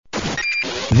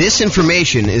This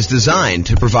information is designed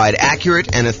to provide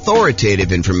accurate and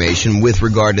authoritative information with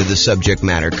regard to the subject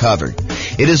matter covered.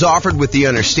 It is offered with the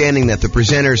understanding that the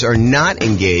presenters are not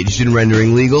engaged in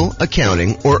rendering legal,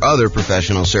 accounting, or other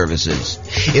professional services.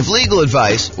 If legal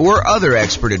advice or other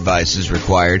expert advice is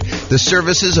required, the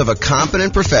services of a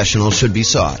competent professional should be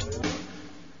sought.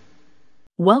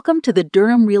 Welcome to the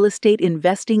Durham Real Estate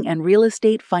Investing and Real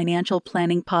Estate Financial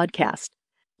Planning Podcast.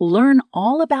 Learn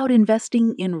all about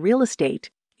investing in real estate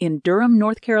in Durham,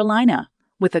 North Carolina,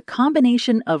 with a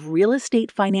combination of real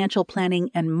estate financial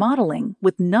planning and modeling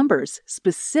with numbers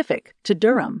specific to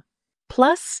Durham,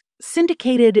 plus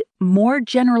syndicated, more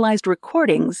generalized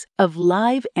recordings of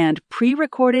live and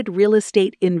pre-recorded real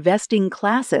estate investing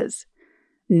classes.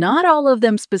 Not all of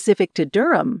them specific to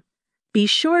Durham. Be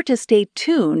sure to stay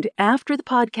tuned after the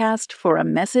podcast for a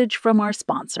message from our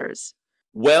sponsors.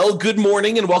 Well, good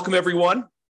morning and welcome, everyone.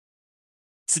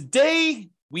 Today,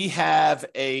 we have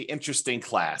an interesting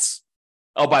class.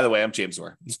 Oh, by the way, I'm James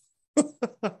Orr.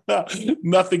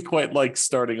 Nothing quite like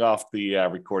starting off the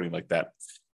recording like that.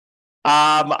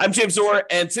 I'm James Orr,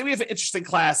 and today we have an interesting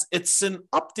class. It's an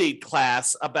update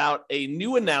class about a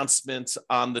new announcement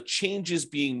on the changes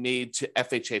being made to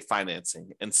FHA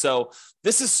financing. And so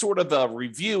this is sort of a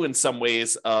review in some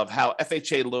ways of how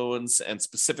FHA loans, and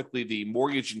specifically the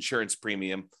mortgage insurance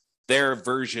premium, their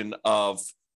version of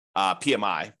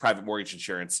PMI, private mortgage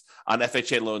insurance, on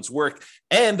FHA loans work,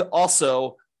 and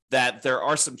also that there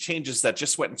are some changes that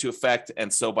just went into effect.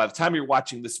 And so by the time you're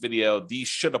watching this video, these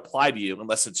should apply to you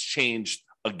unless it's changed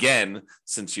again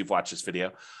since you've watched this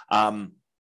video. And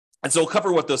so we'll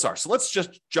cover what those are. So let's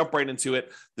just jump right into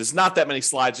it. There's not that many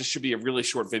slides. This should be a really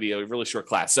short video, a really short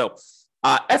class. So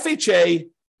FHA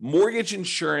mortgage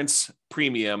insurance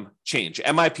premium change,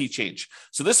 MIP change.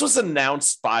 So this was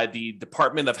announced by the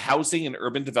Department of Housing and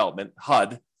Urban Development,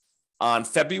 HUD, on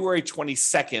February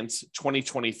 22nd,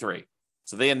 2023.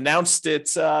 So they announced it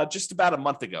just about a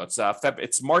month ago.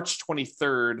 It's March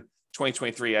 23rd,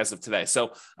 2023 as of today.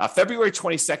 So February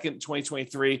 22nd,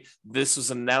 2023, this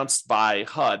was announced by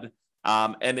HUD,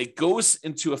 and it goes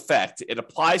into effect. It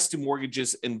applies to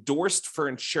mortgages endorsed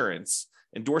for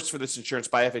this insurance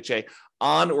by FHA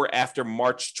on or after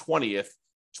March 20th,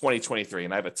 2023.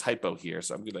 And I have a typo here,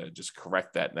 so I'm going to just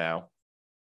correct that now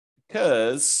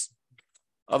because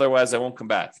otherwise I won't come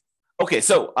back. Okay,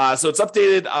 so it's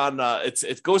updated on,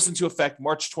 it goes into effect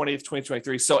March 20th,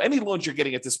 2023. So any loans you're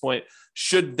getting at this point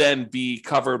should then be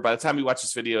covered. By the time you watch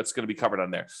this video, it's going to be covered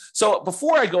on there. So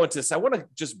before I go into this, I want to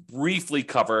just briefly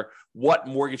cover what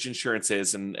mortgage insurance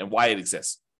is and why it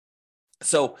exists.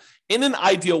 So in an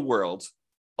ideal world,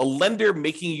 a lender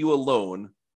making you a loan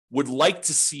would like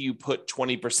to see you put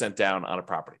 20% down on a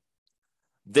property.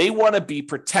 They want to be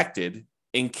protected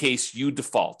in case you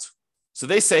default. So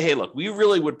they say, hey, look, we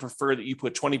really would prefer that you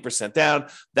put 20% down.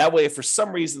 That way, if for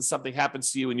some reason something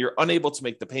happens to you and you're unable to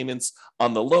make the payments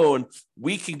on the loan,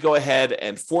 we can go ahead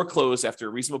and foreclose after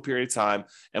a reasonable period of time,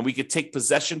 and we could take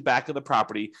possession back of the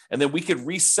property, and then we could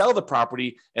resell the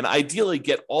property and ideally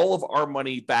get all of our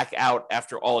money back out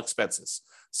after all expenses.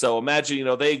 So imagine,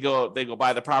 they go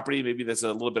buy the property. Maybe there's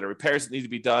a little bit of repairs that need to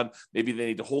be done. Maybe they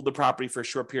need to hold the property for a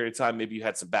short period of time. Maybe you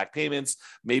had some back payments.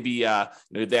 Maybe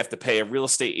they have to pay a real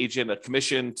estate agent a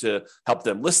commission to help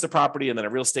them list the property, and then a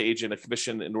real estate agent a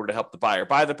commission in order to help the buyer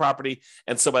buy the property.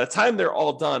 And so by the time they're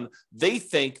all done, they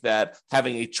think that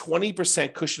having a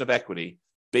 20% cushion of equity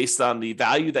based on the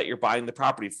value that you're buying the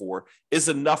property for is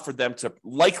enough for them to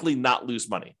likely not lose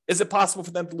money. Is it possible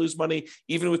for them to lose money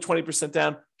even with 20%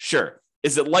 down? Sure.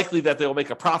 Is it likely that they'll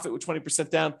make a profit with 20%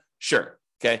 down? Sure.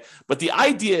 Okay. But the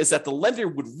idea is that the lender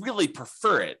would really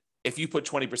prefer it if you put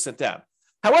 20% down.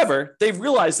 However, they've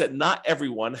realized that not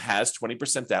everyone has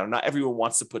 20% down, and not everyone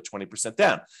wants to put 20%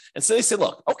 down. And so they say,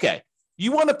 look, okay,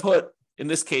 you want to put, in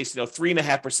this case,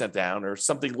 3.5% down or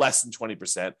something less than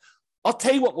 20%. I'll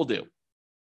tell you what we'll do.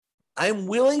 I'm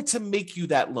willing to make you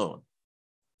that loan.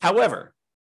 However,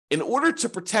 in order to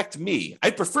protect me,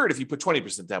 I'd prefer it if you put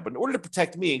 20% down, but in order to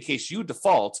protect me in case you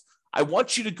default, I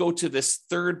want you to go to this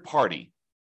third party,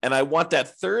 and I want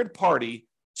that third party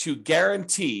to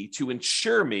guarantee, to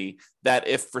ensure me that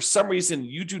if for some reason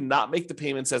you do not make the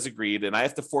payments as agreed and I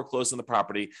have to foreclose on the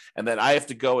property and then I have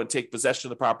to go and take possession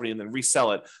of the property and then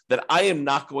resell it, that I am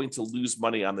not going to lose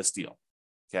money on this deal.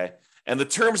 Okay. And the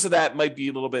terms of that might be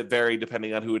a little bit varied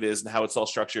depending on who it is and how it's all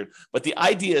structured. But the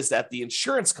idea is that the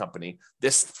insurance company,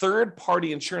 this third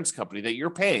party insurance company that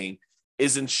you're paying,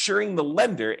 is insuring the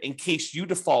lender in case you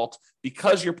default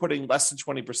because you're putting less than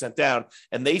 20% down,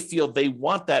 and they feel they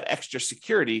want that extra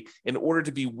security in order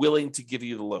to be willing to give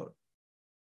you the loan.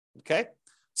 Okay?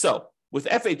 So With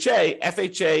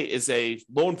FHA is a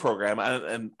loan program,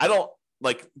 and I don't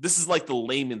like, this is like the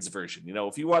layman's version. You know,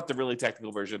 if you want the really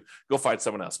technical version, go find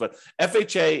someone else. But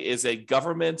FHA is a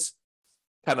government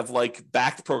kind of like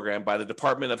backed program by the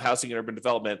Department of Housing and Urban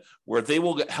Development, where they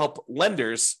will help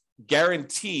lenders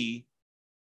guarantee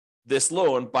this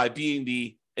loan by being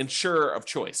the insurer of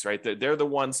choice, right? They're the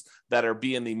ones that are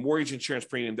being the mortgage insurance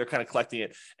premium. They're kind of collecting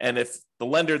it. And if the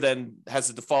lender then has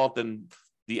a default, then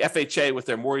the FHA with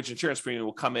their mortgage insurance premium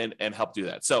will come in and help do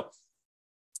that. So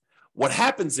what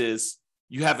happens is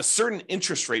you have a certain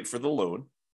interest rate for the loan.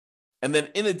 And then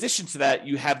in addition to that,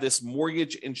 you have this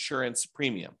mortgage insurance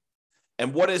premium.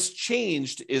 And what has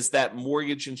changed is that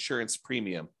mortgage insurance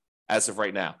premium as of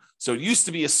right now. So it used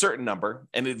to be a certain number,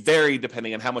 and it varied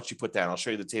depending on how much you put down. I'll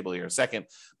show you the table here in a second.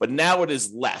 But now it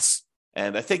is less.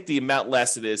 And I think the amount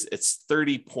less it's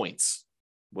 30 points,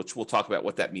 which we'll talk about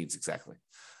what that means exactly.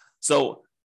 So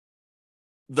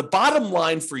the bottom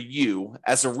line for you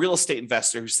as a real estate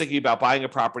investor who's thinking about buying a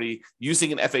property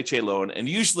using an FHA loan, and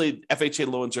usually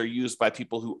FHA loans are used by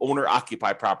people who own or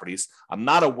occupy properties. I'm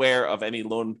not aware of any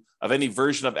loan of any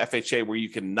version of FHA where you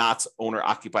can not own or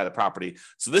occupy the property.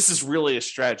 So this is really a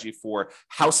strategy for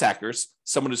house hackers,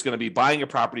 someone who's going to be buying a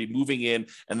property, moving in,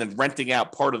 and then renting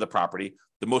out part of the property.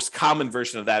 The most common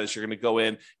version of that is you're going to go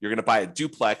in, you're going to buy a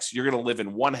duplex, you're going to live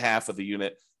in one half of the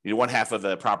unit, one half of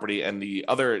the property, and the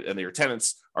other, and your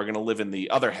tenants are going to live in the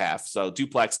other half. So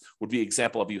duplex would be an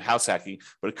example of you house hacking,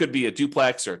 but it could be a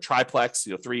duplex or a triplex,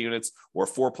 3 units, or a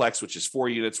fourplex, which is 4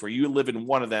 units, where you live in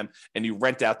one of them and you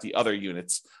rent out the other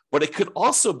units. But it could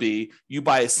also be you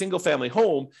buy a single family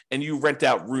home and you rent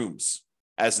out rooms,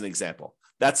 as an example.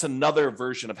 That's another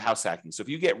version of house hacking. So if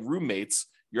you get roommates,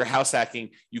 you're house hacking.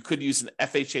 You could use an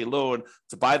FHA loan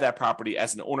to buy that property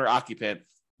as an owner occupant.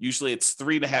 Usually it's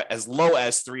 3.5%, as low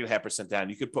as 3.5% down.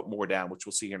 You could put more down, which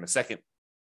we'll see here in a second.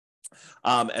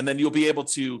 And then you'll be able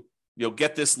to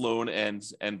get this loan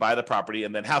and buy the property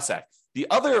and then house hack. The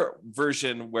other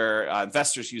version where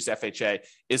investors use FHA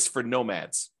is for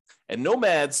nomads. And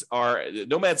nomads are a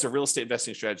real estate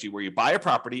investing strategy where you buy a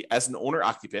property as an owner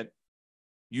occupant.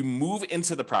 You move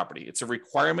into the property. It's a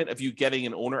requirement of you getting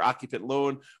an owner occupant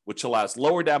loan, which allows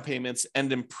lower down payments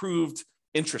and improved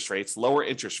interest rates, lower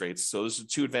interest rates. So those are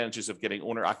 2 advantages of getting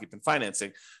owner occupant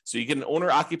financing. So you get an owner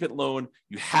occupant loan.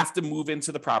 You have to move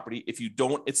into the property. If you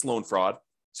don't, it's loan fraud.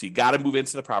 So you got to move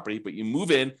into the property, but you move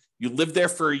in, you live there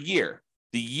for a year.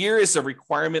 The year is a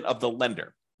requirement of the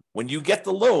lender. When you get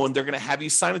the loan, they're going to have you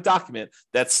sign a document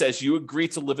that says you agree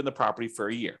to live in the property for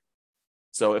a year.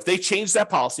 So if they change that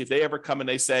policy, if they ever come and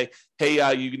they say,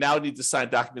 hey, you now need to sign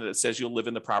a document that says you'll live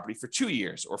in the property for 2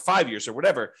 years or 5 years or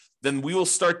whatever, then we will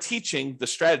start teaching the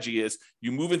strategy is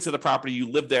you move into the property, you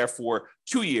live there for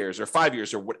 2 years or 5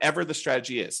 years or whatever the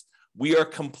strategy is. We are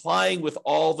complying with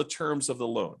all the terms of the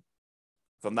loan.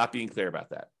 If I'm not being clear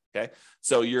about that. Okay.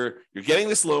 So you're getting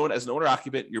this loan as an owner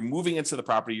occupant, you're moving into the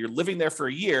property, you're living there for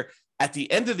a year. At the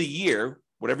end of the year,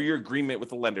 whatever your agreement with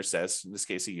the lender says, in this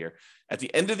case, a year, at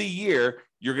the end of the year,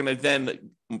 you're going to then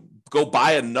go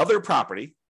buy another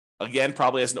property, again,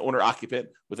 probably as an owner occupant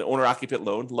with an owner occupant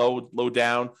loan, low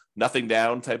down, nothing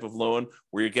down type of loan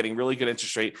where you're getting really good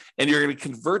interest rate. And you're going to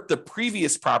convert the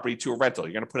previous property to a rental.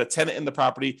 You're going to put a tenant in the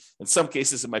property. In some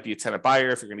cases, it might be a tenant buyer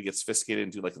if you're going to get sophisticated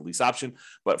and do like a lease option.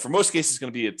 But for most cases, it's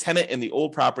going to be a tenant in the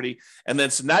old property. And then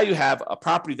so now you have a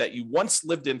property that you once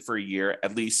lived in for a year,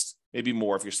 at least, maybe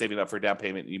more if you're saving up for a down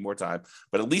payment, you need more time,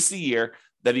 but at least a year,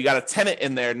 that you got a tenant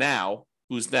in there now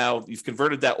you've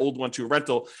converted that old one to a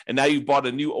rental, and now you've bought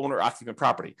a new owner occupant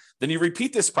property. Then you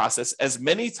repeat this process as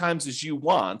many times as you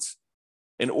want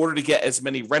in order to get as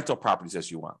many rental properties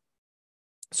as you want.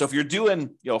 So if you're doing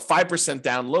 5%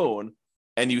 down loan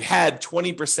and you had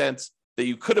 20% that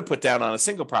you could have put down on a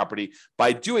single property,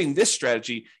 by doing this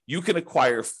strategy, you can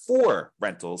acquire 4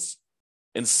 rentals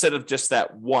instead of just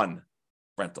that 1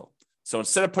 rental. So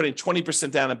instead of putting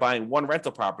 20% down and buying 1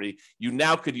 rental property, you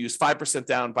now could use 5%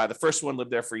 down, buy the first one, live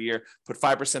there for a year, put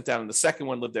 5% down in the second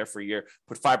one, live there for a year,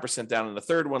 put 5% down in the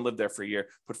third one, live there for a year,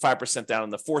 put 5% down in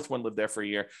the fourth one, live there for a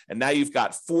year. And now you've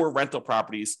got 4 rental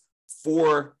properties,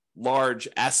 4 large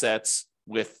assets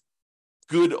with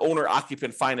good owner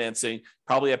occupant financing,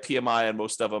 probably a PMI on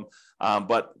most of them.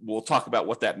 But we'll talk about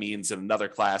what that means in another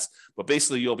class. But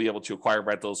basically, you'll be able to acquire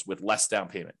rentals with less down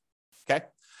payment. Okay.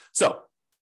 So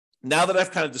now that I've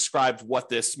kind of described what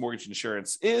this mortgage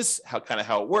insurance is, how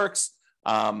it works,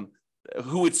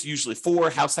 who it's usually for,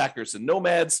 house hackers and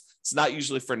nomads. It's not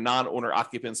usually for non-owner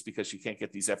occupants because you can't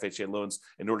get these FHA loans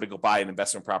in order to go buy an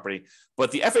investment property.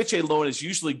 But the FHA loan is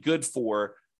usually good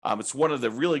for It's one of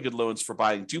the really good loans for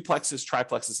buying duplexes,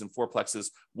 triplexes, and fourplexes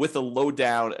with a low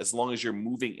down as long as you're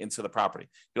moving into the property.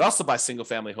 You can also buy single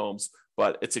family homes,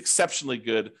 but it's exceptionally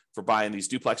good for buying these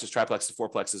duplexes, triplexes,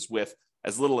 fourplexes with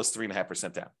as little as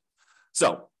 3.5% down.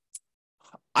 So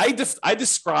I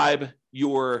describe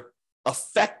your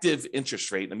effective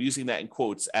interest rate, I'm using that in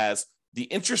quotes, as the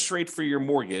interest rate for your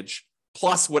mortgage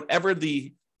plus whatever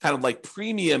the kind of like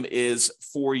premium is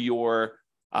for your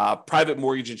private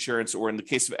mortgage insurance, or in the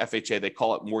case of FHA, they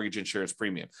call it mortgage insurance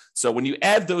premium. So when you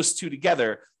add those two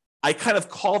together, I kind of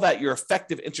call that your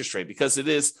effective interest rate, because it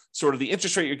is sort of the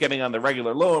interest rate you're getting on the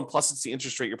regular loan, plus it's the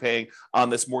interest rate you're paying on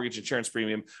this mortgage insurance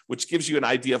premium, which gives you an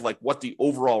idea of like what the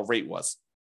overall rate was.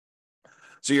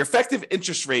 So your effective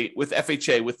interest rate with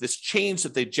FHA, with this change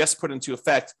that they just put into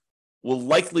effect, will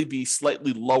likely be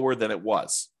slightly lower than it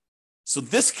was. So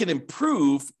this can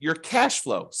improve your cash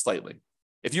flow slightly.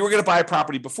 If you were going to buy a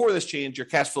property before this change, your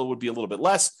cash flow would be a little bit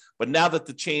less. But now that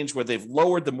the change where they've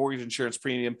lowered the mortgage insurance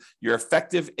premium, your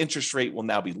effective interest rate will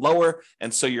now be lower.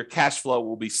 And so your cash flow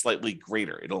will be slightly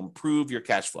greater. It'll improve your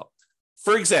cash flow.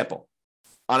 For example,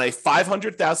 on a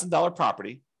 $500,000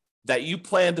 property that you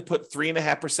plan to put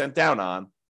 3.5% down on,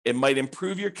 it might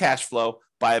improve your cash flow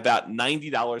by about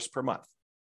 $90 per month.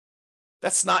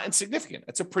 That's not insignificant.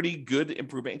 That's a pretty good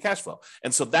improvement in cash flow.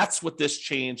 And so that's what this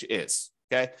change is.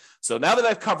 Okay. So now that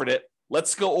I've covered it,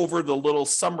 let's go over the little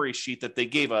summary sheet that they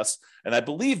gave us. And I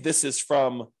believe this is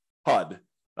from HUD,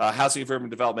 Housing and Urban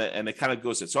Development, and it kind of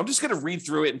goes in. So I'm just going to read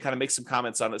through it and kind of make some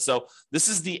comments on it. So this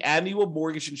is the annual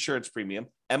mortgage insurance premium,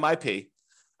 MIP,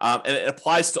 and it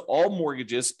applies to all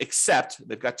mortgages except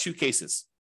they've got two cases: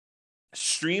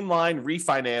 streamlined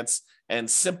refinance and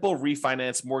simple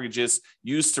refinance mortgages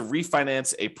used to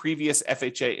refinance a previous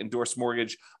FHA endorsed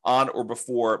mortgage on or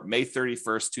before May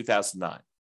 31st, 2009.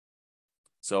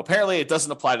 So apparently it doesn't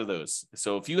apply to those.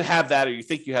 So if you have that, or you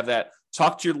think you have that,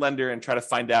 talk to your lender and try to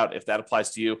find out if that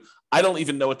applies to you. I don't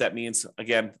even know what that means.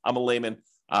 Again, I'm a layman,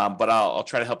 but I'll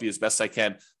try to help you as best I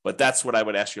can. But that's what I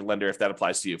would ask your lender if that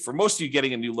applies to you. For most of you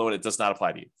getting a new loan, it does not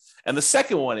apply to you. And the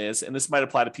second one is, and this might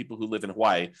apply to people who live in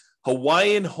Hawaii,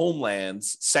 Hawaiian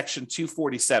Homelands Section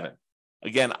 247.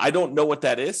 Again, I don't know what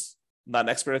that is. I'm not an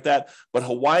expert at that, but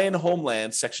Hawaiian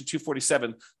Homeland Section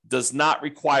 247 does not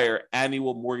require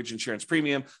annual mortgage insurance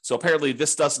premium. So apparently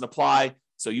this doesn't apply.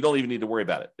 So you don't even need to worry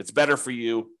about it. It's better for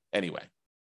you anyway.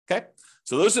 Okay.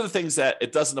 So those are the things that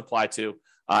it doesn't apply to.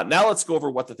 Now let's go over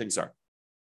what the things are.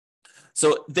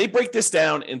 So they break this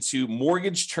down into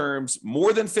mortgage terms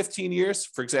more than 15 years,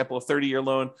 for example, a 30-year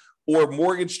loan, or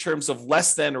mortgage terms of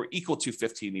less than or equal to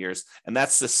 15 years. And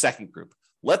that's the second group.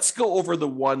 Let's go over the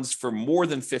ones for more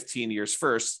than 15 years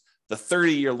first, the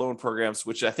 30-year loan programs,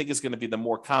 which I think is going to be the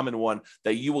more common one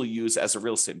that you will use as a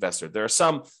real estate investor. There are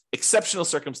some exceptional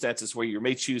circumstances where you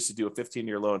may choose to do a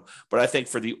 15-year loan, but I think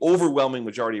for the overwhelming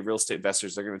majority of real estate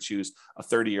investors, they're going to choose a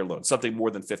 30-year loan, something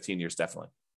more than 15 years,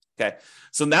 definitely. Okay.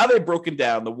 So now they've broken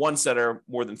down the ones that are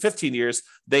more than 15 years.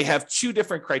 They have two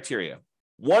different criteria.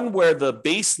 One where the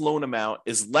base loan amount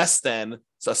is less than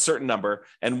a certain number,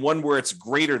 and one where it's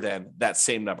greater than that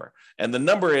same number. And the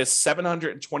number is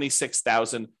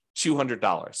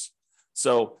 $726,200.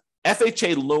 So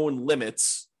FHA loan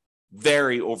limits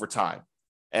vary over time.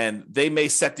 And they may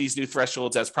set these new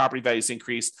thresholds as property values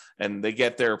increase and they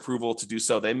get their approval to do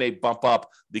so. They may bump up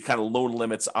the kind of loan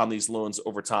limits on these loans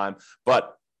over time.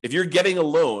 But if you're getting a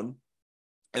loan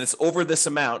and it's over this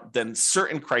amount, then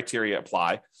certain criteria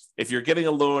apply. If you're getting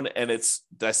a loan and it's,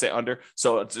 did I say under?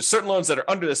 So there's certain loans that are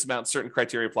under this amount, certain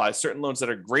criteria apply. Certain loans that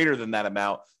are greater than that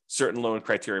amount, certain loan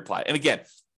criteria apply. And again,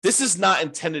 this is not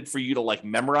intended for you to like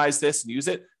memorize this and use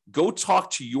it. Go talk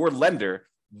to your lender.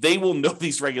 They will know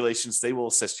these regulations. They will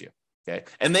assist you. Okay.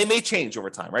 And they may change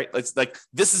over time, right? It's like,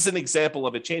 this is an example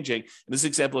of it changing. And this is an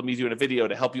example of me doing a video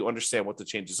to help you understand what the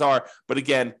changes are. But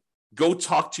again, go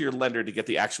talk to your lender to get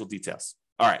the actual details.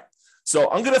 All right.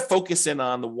 So I'm going to focus in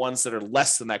on the ones that are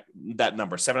less than that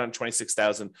number,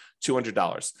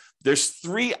 $726,200. There's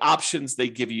three options they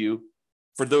give you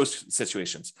for those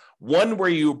situations. One where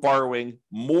you're borrowing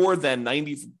more than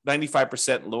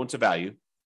 95% loan to value.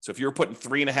 So if you're putting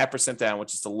 3.5% down,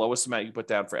 which is the lowest amount you put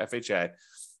down for FHA,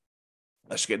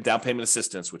 unless you're getting down payment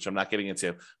assistance, which I'm not getting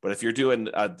into. But if you're doing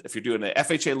an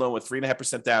FHA loan with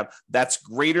 3.5% down, that's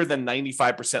greater than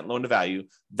 95% loan to value.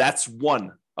 That's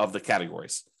one of the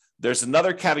categories. There's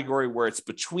another category where it's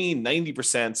between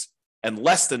 90% and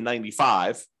less than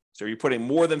 95. So you're putting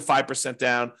more than 5%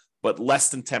 down, but less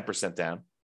than 10% down.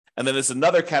 And then there's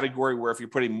another category where if you're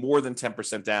putting more than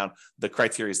 10% down, the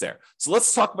criteria is there. So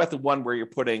let's talk about the one where you're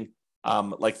putting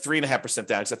like 3.5%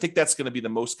 down, because I think that's going to be the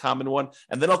most common one.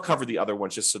 And then I'll cover the other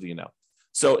ones just so that you know.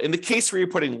 So in the case where you're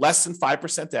putting less than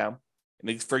 5% down,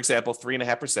 for example,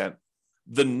 3.5%,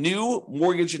 the new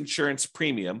mortgage insurance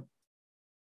premium,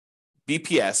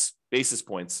 BPS, basis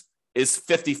points, is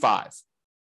 55.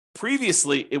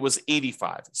 Previously, it was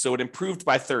 85. So it improved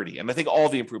by 30. And I think all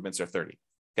the improvements are 30.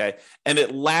 Okay. And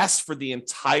it lasts for the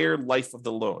entire life of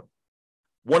the loan.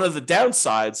 One of the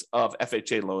downsides of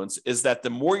FHA loans is that the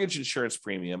mortgage insurance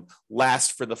premium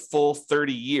lasts for the full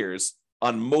 30 years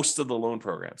on most of the loan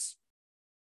programs.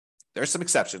 There are some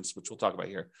exceptions, which we'll talk about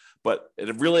here, but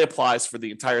it really applies for the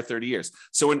entire 30 years.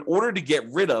 So in order to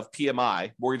get rid of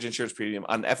PMI, mortgage insurance premium,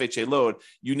 on an FHA loan,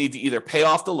 you need to either pay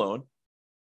off the loan,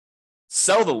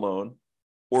 sell the loan,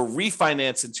 or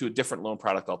refinance into a different loan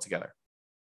product altogether.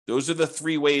 Those are the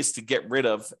three ways to get rid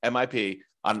of MIP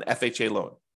on an FHA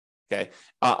loan. Okay.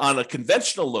 On a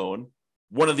conventional loan,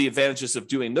 one of the advantages of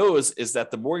doing those is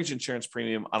that the mortgage insurance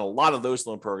premium on a lot of those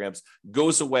loan programs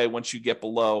goes away once you get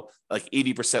below like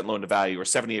 80% loan to value or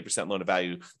 78% loan to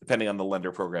value, depending on the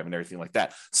lender program and everything like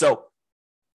that. So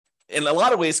in a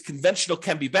lot of ways, conventional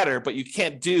can be better, but you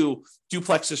can't do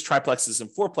duplexes, triplexes, and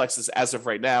fourplexes as of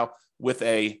right now with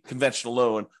a conventional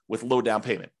loan with low down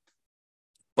payment.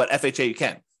 But FHA you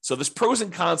can. So there's pros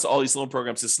and cons to all these loan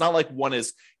programs. It's not like one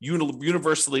is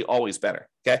universally always better.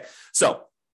 Okay. So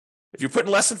if you're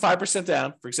putting less than 5%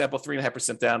 down, for example,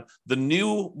 3.5% down, the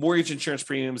new mortgage insurance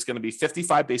premium is going to be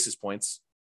 55 basis points.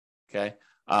 Okay.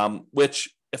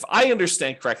 Which, if I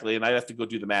understand correctly, and I have to go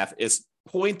do the math, is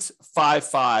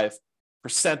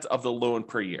 0.55% of the loan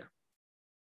per year.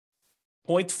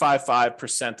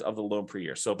 0.55% of the loan per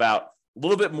year. So about a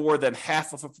little bit more than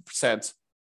 0.5%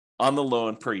 on the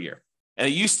loan per year. And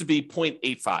it used to be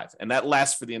 0.85, and that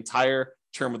lasts for the entire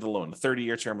term of the loan, the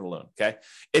 30-year term of the loan, okay?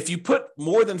 If you put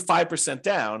more than 5%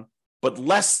 down, but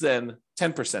less than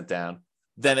 10% down,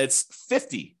 then it's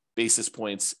 50 basis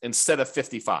points instead of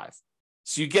 55.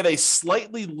 So you get a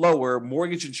slightly lower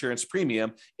mortgage insurance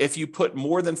premium if you put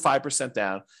more than 5%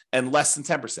 down and less than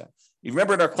 10%. You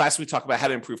remember in our class, we talked about how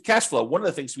to improve cash flow. One of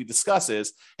the things we discuss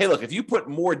is, hey, look, if you put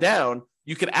more down,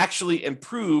 you can actually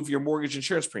improve your mortgage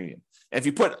insurance premium. And if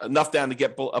you put enough down to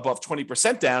get above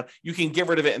 20% down, you can get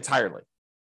rid of it entirely.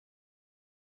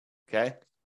 Okay.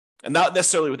 And not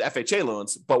necessarily with FHA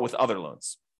loans, but with other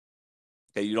loans.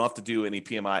 Okay. You don't have to do any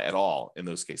PMI at all in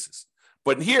those cases.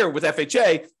 But here with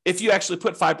FHA, if you actually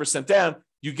put 5% down,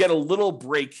 you get a little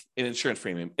break in insurance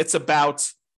premium. It's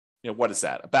about, what is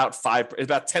that? About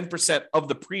 10% of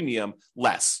the premium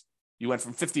less. You went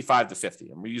from 55 to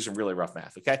 50. I'm using really rough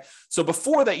math. Okay. So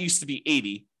before that used to be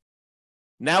 80.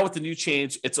 Now with the new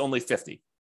change, it's only 50.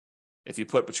 If you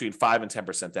put between 5 and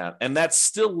 10% down, and that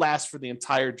still lasts for the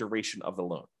entire duration of the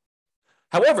loan.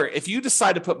 However, if you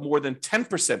decide to put more than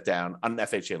 10% down on an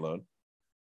FHA loan,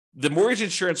 the mortgage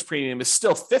insurance premium is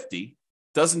still 50,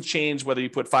 doesn't change whether you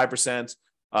put 5%,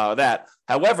 that.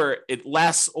 However, it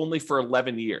lasts only for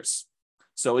 11 years.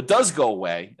 So it does go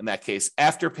away in that case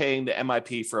after paying the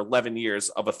MIP for 11 years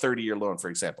of a 30-year loan, for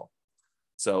example.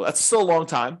 So that's still a long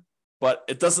time, but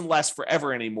it doesn't last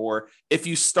forever anymore if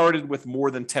you started with more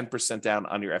than 10% down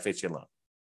on your FHA loan.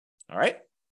 All right.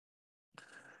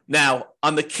 Now,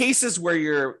 on the cases where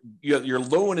your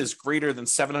loan is greater than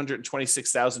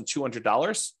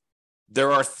 $726,200,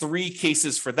 there are 3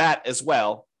 cases for that as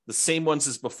well, the same ones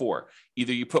as before.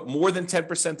 Either you put more than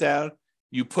 10% down,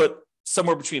 you put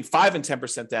somewhere between 5 and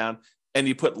 10% down, and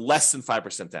you put less than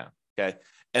 5% down. Okay.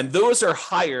 And those are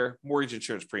higher mortgage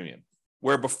insurance premium.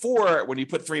 Where before, when you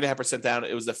put 3.5% down,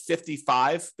 it was a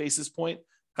 55 basis point,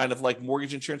 kind of like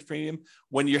mortgage insurance premium.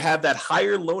 When you have that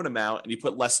higher loan amount and you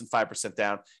put less than 5%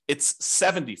 down, it's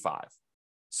 75.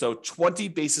 So 20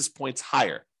 basis points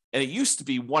higher. And it used to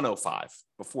be 105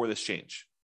 before this change.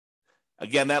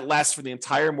 Again, that lasts for the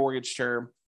entire mortgage term.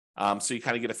 So you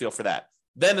kind of get a feel for that.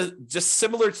 Then just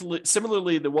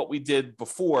similarly to what we did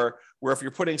before, where if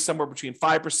you're putting somewhere between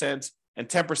 5% and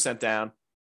 10% down,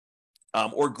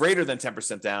 or greater than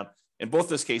 10% down, in both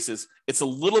those cases, it's a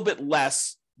little bit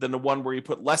less than the one where you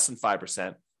put less than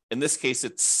 5%. In this case,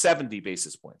 it's 70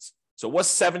 basis points. So it was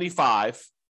 75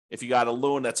 if you got a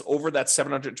loan that's over that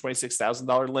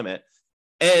 $726,000 limit,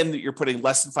 and you're putting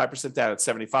less than 5% down, it's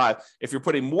 75. If you're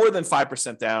putting more than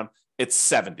 5% down, it's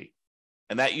 70.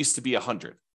 And that used to be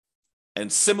 100.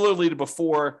 And similarly to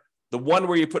before, the one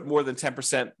where you put more than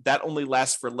 10%, that only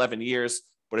lasts for 11 years.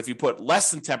 But if you put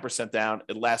less than 10% down,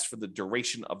 it lasts for the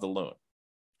duration of the loan.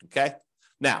 Okay.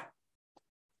 Now,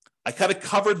 I kind of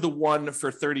covered the one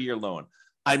for 30-year loan.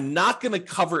 I'm not going to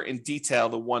cover in detail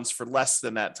the ones for less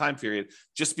than that time period,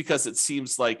 just because it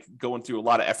seems like going through a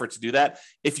lot of effort to do that.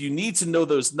 If you need to know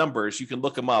those numbers, you can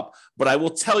look them up. But I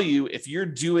will tell you, if you're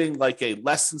doing like a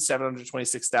less than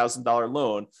 $726,000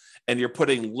 loan and you're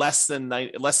putting less than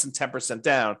 10%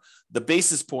 down, the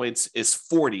basis points is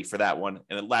 40 for that one,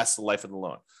 and it lasts the life of the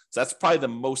loan. So that's probably the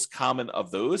most common of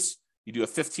those. You do a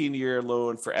 15-year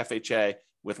loan for FHA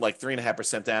with like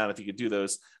 3.5% down, if you could do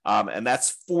those. And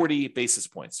that's 40 basis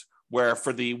points, where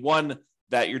for the one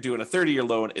that you're doing a 30-year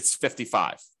loan, it's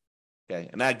 55. Okay.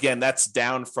 And that, again, that's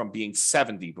down from being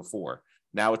 70 before.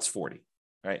 Now it's 40.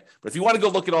 Right. But if you want to go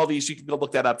look at all these, you can go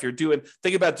look that up. If you're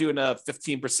think about doing a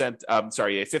 15%, a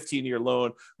 15-year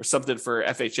loan or something for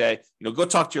FHA, go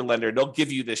talk to your lender. They'll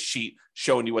give you this sheet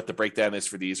showing you what the breakdown is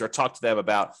for these, or talk to them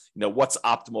about, what's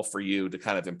optimal for you to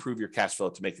kind of improve your cash flow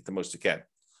to make it the most you can.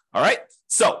 All right.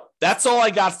 So that's all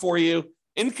I got for you.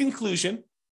 In conclusion,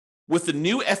 with the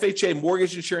new FHA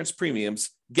mortgage insurance premiums,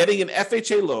 getting an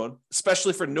FHA loan,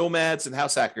 especially for nomads and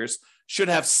house hackers, should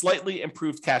have slightly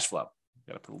improved cash flow.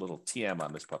 Got to put a little TM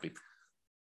on this puppy.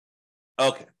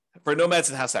 Okay. For nomads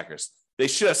and house hackers, they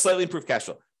should have slightly improved cash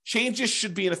flow. Changes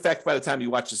should be in effect by the time you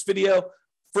watch this video.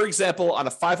 For example, on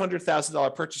a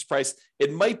 $500,000 purchase price,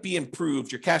 it might be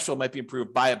improved. Your cash flow might be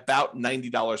improved by about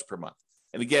 $90 per month.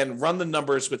 And again, run the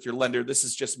numbers with your lender. This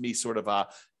is just me sort of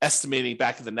estimating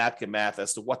back of the napkin math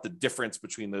as to what the difference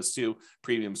between those two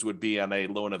premiums would be on a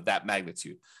loan of that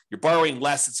magnitude. You're borrowing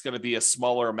less, it's going to be a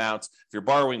smaller amount. If you're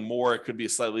borrowing more, it could be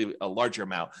a larger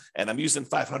amount. And I'm using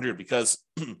 500 because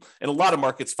in a lot of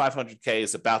markets, 500K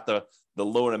is about the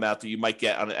loan amount that you might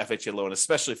get on an FHA loan,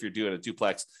 especially if you're doing a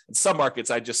duplex. In some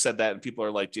markets, I just said that and people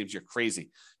are like, James, you're crazy. You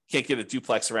can't get a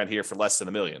duplex around here for less than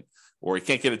 $1 million. Or you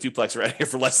can't get a duplex around here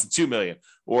for less than $2 million,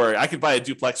 or I could buy a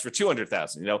duplex for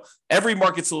 $200,000. Every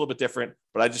market's a little bit different,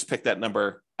 but I just picked that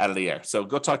number out of the air. So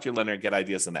go talk to your lender and get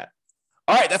ideas on that.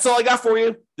 All right, that's all I got for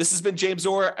you. This has been James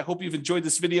Orr. I hope you've enjoyed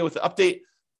this video with the update.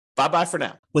 Bye-bye for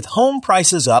now. With home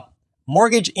prices up,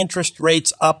 mortgage interest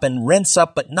rates up, and rents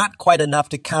up, but not quite enough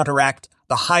to counteract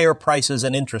the higher prices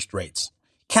and interest rates,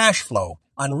 cash flow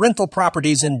on rental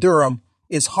properties in Durham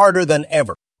is harder than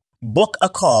ever. Book a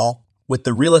call with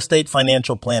the Real Estate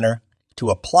Financial Planner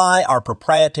to apply our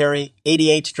proprietary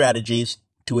 88 strategies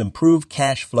to improve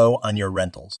cash flow on your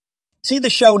rentals. See the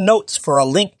show notes for a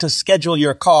link to schedule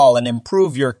your call and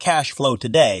improve your cash flow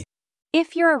today.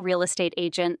 If you're a real estate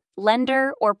agent,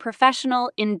 lender, or professional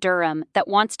in Durham that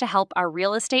wants to help our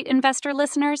real estate investor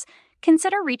listeners,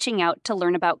 consider reaching out to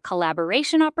learn about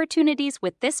collaboration opportunities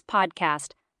with this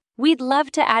podcast. We'd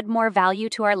love to add more value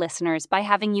to our listeners by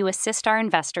having you assist our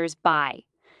investors buy,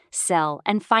 sell,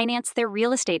 and finance their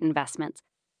real estate investments.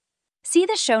 See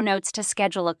the show notes to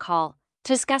schedule a call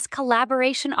to discuss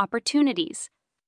collaboration opportunities.